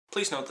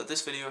Please note that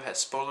this video has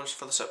spoilers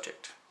for the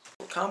subject.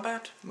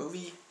 Kombat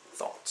movie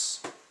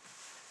thoughts.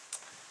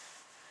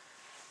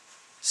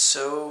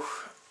 So,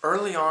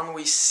 early on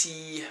we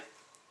see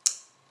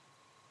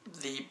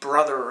the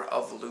brother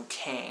of Liu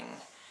Kang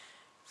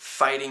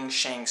fighting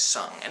Shang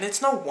Tsung. And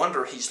it's no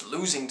wonder he's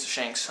losing to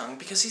Shang Tsung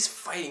because he's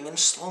fighting in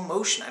slow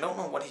motion. I don't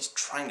know what he's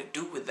trying to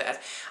do with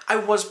that. I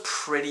was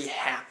pretty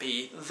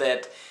happy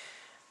that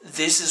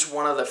this is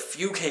one of the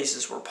few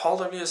cases where Paul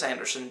W. S.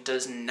 Anderson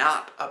does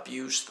not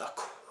abuse the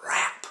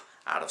crap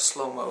out of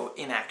slow-mo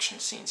in action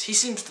scenes. He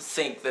seems to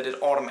think that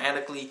it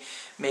automatically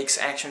makes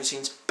action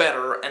scenes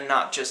better and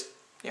not just,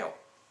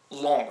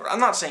 longer. I'm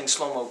not saying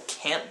slow-mo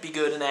can't be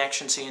good in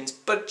action scenes,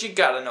 but you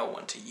gotta know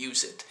when to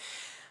use it.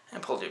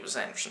 And Paul W. S.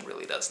 Anderson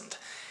really doesn't.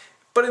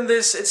 But in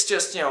this, it's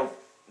just,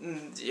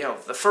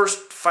 the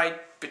first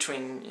fight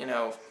between,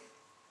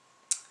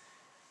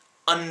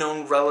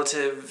 unknown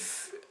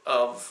relative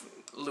of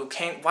Liu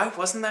Kang. Why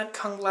wasn't that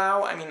Kung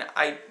Lao? I mean,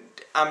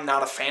 I'm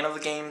not a fan of the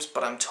games,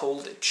 but I'm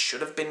told it should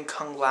have been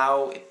Kung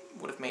Lao. It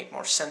would have made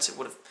more sense. It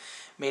would have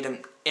made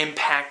an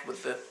impact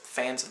with the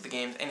fans of the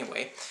games.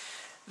 Anyway,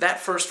 that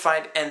first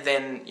fight, and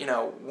then,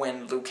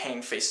 when Liu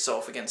Kang faces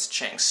off against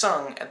Shang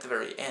Tsung at the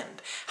very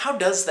end. How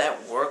does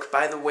that work,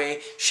 by the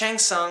way? Shang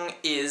Tsung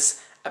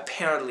is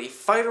apparently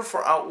fighter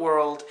for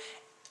Outworld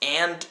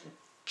and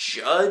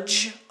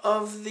judge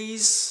of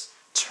these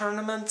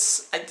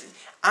tournaments.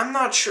 I'm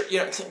not sure,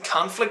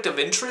 conflict of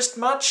interest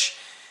much?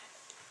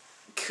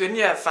 Couldn't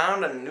you have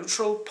found a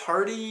neutral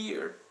party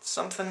or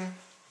something?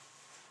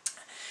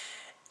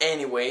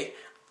 Anyway,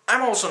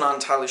 I'm also not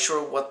entirely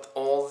sure what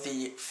all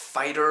the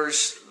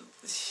fighters,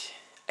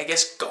 I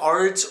guess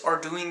guards, are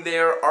doing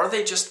there. Are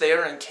they just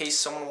there in case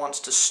someone wants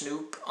to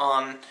snoop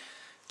on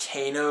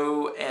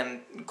Kano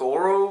and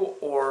Goro?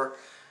 Or,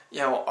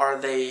 are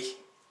they,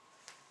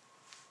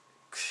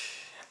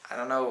 I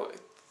don't know.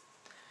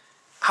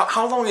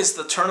 How long is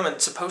the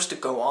tournament supposed to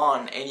go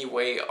on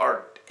anyway?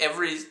 Are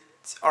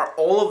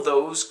all of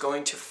those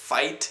going to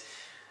fight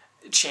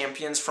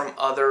champions from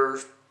other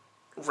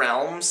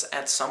realms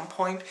at some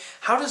point?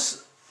 How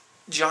does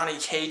Johnny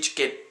Cage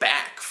get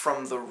back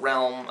from the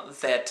realm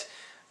that,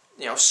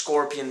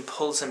 Scorpion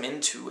pulls him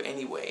into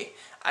anyway?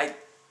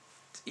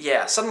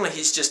 Suddenly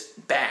he's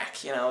just back,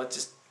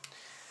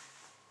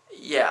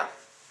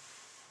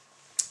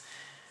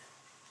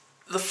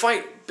 The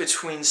fight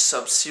between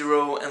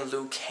Sub-Zero and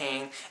Liu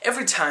Kang,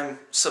 every time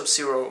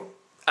Sub-Zero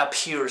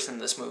appears in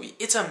this movie,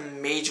 it's a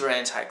major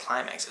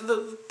anticlimax.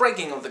 The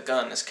breaking of the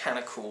gun is kind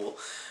of cool.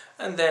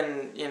 And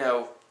then,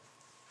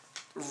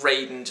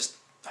 Raiden just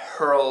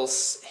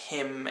hurls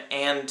him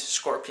and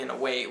Scorpion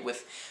away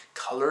with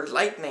colored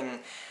lightning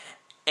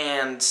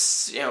and,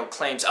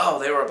 claims, oh,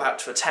 they were about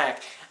to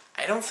attack.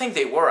 I don't think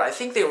they were. I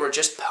think they were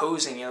just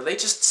posing. They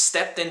just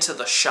stepped into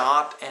the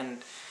shot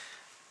and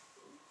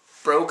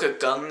broke a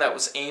gun that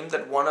was aimed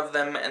at one of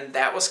them, and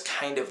that was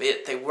kind of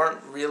it. They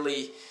weren't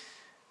really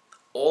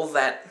all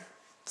that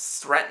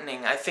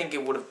threatening. I think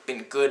it would have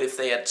been good if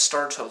they had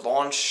started to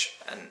launch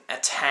an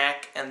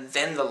attack and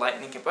then the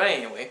lightning came. But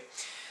anyway,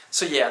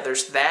 so yeah,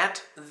 there's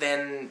that.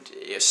 Then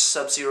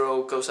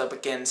Sub-Zero goes up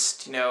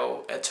against,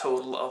 a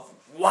total of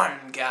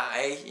one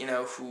guy,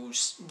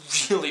 who's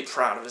really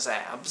proud of his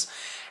abs.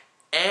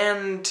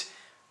 And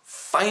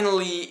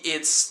finally,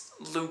 it's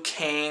Liu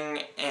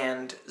Kang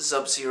and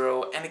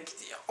Sub-Zero, and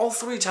all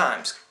three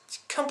times,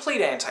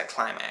 complete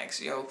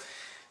anticlimax.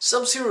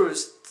 Sub-Zero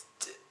is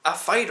a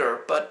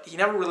fighter, but he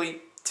never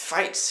really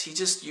fights. He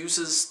just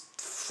uses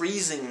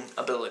freezing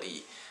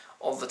ability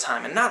all the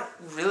time, and not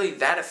really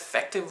that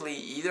effectively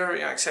either,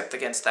 except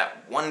against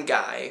that one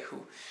guy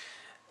who,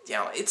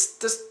 it's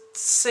the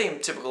same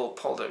typical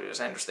Paul W. S.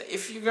 Anderson.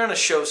 If you're going to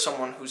show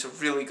someone who's a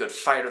really good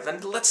fighter,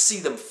 then let's see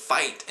them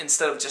fight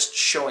instead of just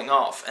showing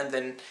off and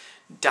then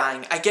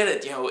dying. I get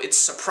it, it's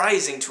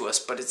surprising to us,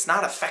 but it's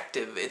not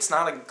effective. It's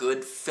not a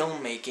good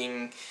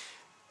filmmaking,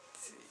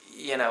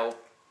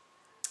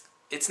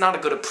 it's not a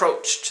good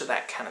approach to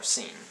that kind of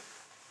scene.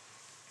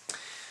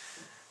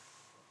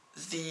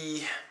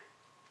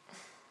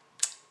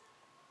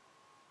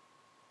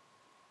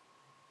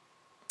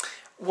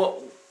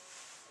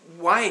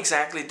 Why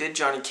exactly did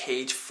Johnny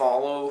Cage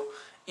follow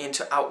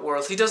into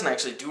Outworld? He doesn't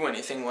actually do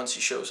anything once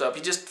he shows up.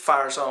 He just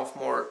fires off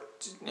more,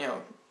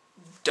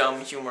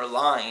 dumb humor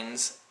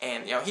lines,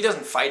 and, he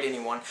doesn't fight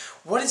anyone.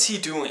 What is he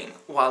doing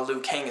while Liu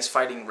Kang is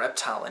fighting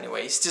Reptile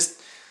anyway? He's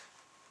just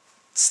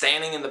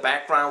standing in the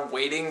background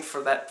waiting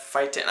for that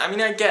fight to end. I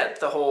mean, I get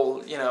the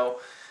whole,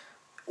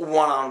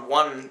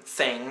 one-on-one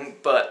thing,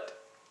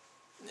 but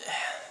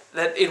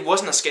that it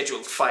wasn't a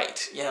scheduled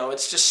fight.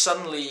 It's just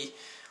suddenly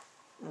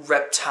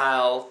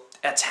Reptile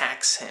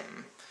attacks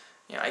him.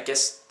 I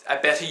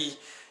bet he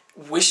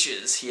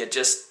wishes he had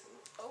just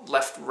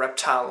left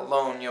Reptile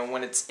alone,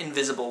 when it's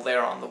invisible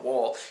there on the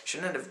wall.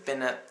 Shouldn't it have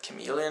been a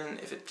chameleon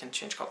if it can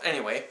change color?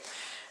 Anyway,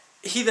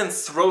 he then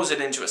throws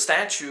it into a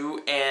statue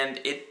and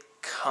it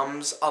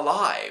comes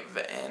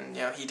alive, and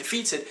he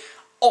defeats it.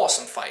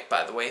 Awesome fight,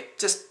 by the way.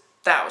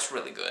 That was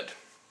really good.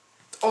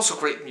 Also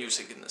great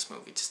music in this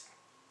movie. Just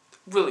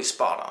really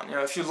spot on, you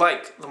know, if you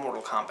like the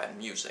Mortal Kombat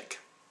music.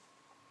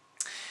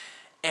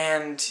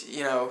 And,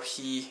 you know,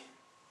 he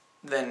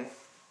then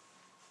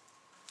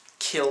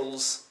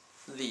kills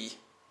the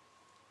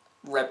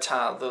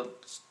reptile, the,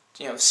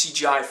 you know,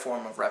 CGI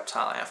form of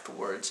reptile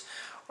afterwards,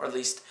 or at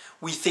least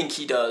we think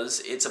he does.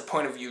 It's a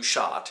point of view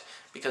shot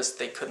because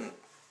they couldn't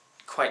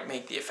quite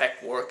make the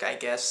effect work, I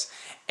guess.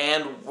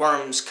 And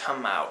worms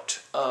come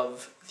out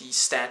of the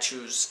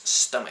statue's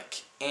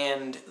stomach.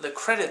 And the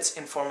credits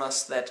inform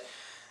us that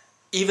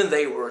even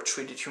they were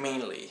treated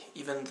humanely,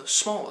 even the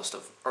smallest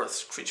of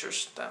Earth's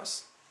creatures. That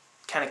was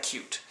kind of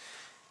cute.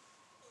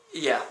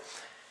 Yeah.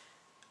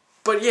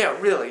 But yeah,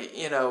 really,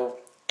 you know,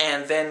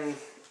 and then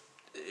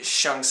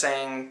Shang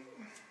Tsung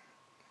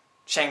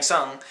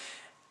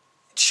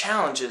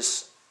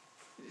challenges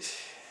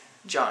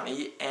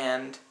Johnny,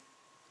 and,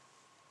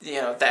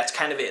 you know, that's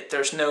kind of it.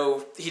 There's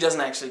no, he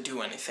doesn't actually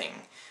do anything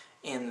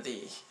in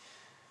the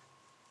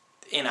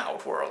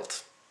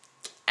Outworld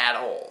at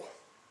all.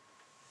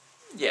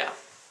 Yeah.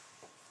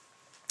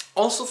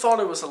 Also thought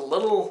it was a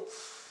little,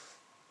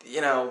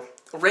 you know,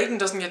 Raiden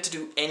doesn't get to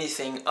do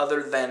anything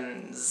other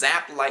than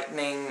zap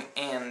lightning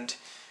and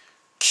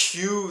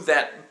cue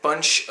that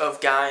bunch of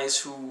guys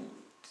who,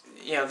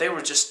 you know, they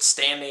were just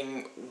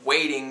standing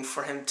waiting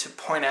for him to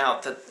point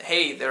out that,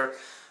 hey, there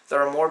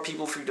are more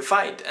people for you to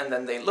fight, and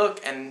then they look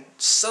and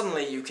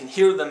suddenly you can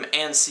hear them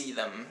and see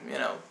them, you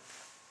know.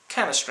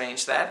 Kind of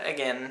strange that.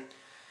 Again,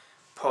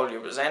 Paul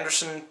W.S.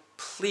 Anderson,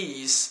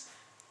 please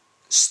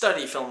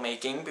study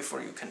filmmaking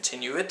before you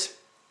continue it.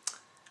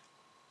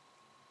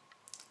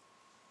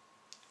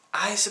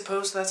 I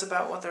suppose that's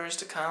about what there is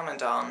to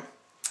comment on.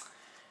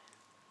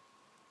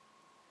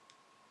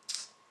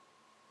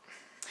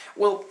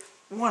 Well,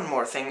 one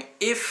more thing.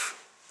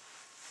 If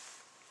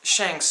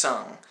Shang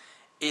Tsung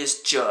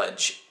is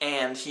judge,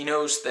 and he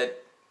knows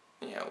that,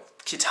 you know,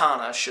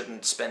 Kitana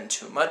shouldn't spend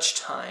too much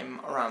time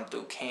around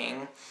Liu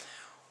Kang,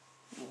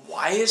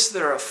 why is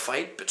there a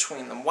fight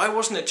between them? Why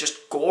wasn't it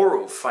just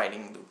Goro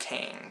fighting Liu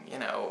Kang? You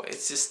know,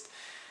 it's just...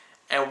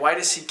 And why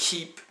does he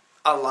keep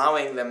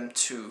allowing them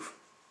to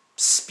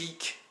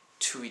speak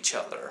to each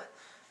other?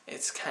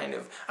 It's kind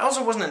of... I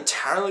also wasn't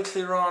entirely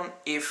clear on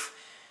if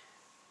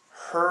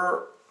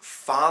her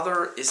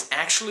father is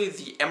actually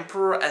the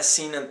Emperor as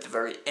seen at the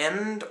very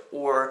end,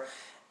 or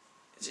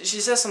she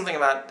says something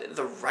about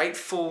the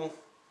rightful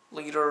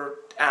leader.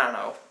 I don't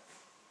know.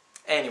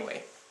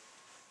 Anyway.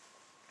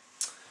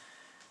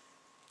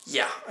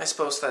 Yeah, I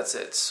suppose that's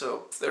it.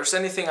 So if there's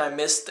anything I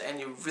missed and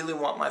you really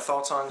want my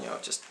thoughts on, you know,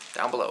 just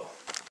down below.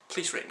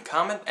 Please rate and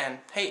comment, and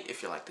hey,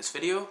 if you like this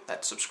video,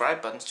 that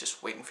subscribe button's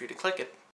just waiting for you to click it.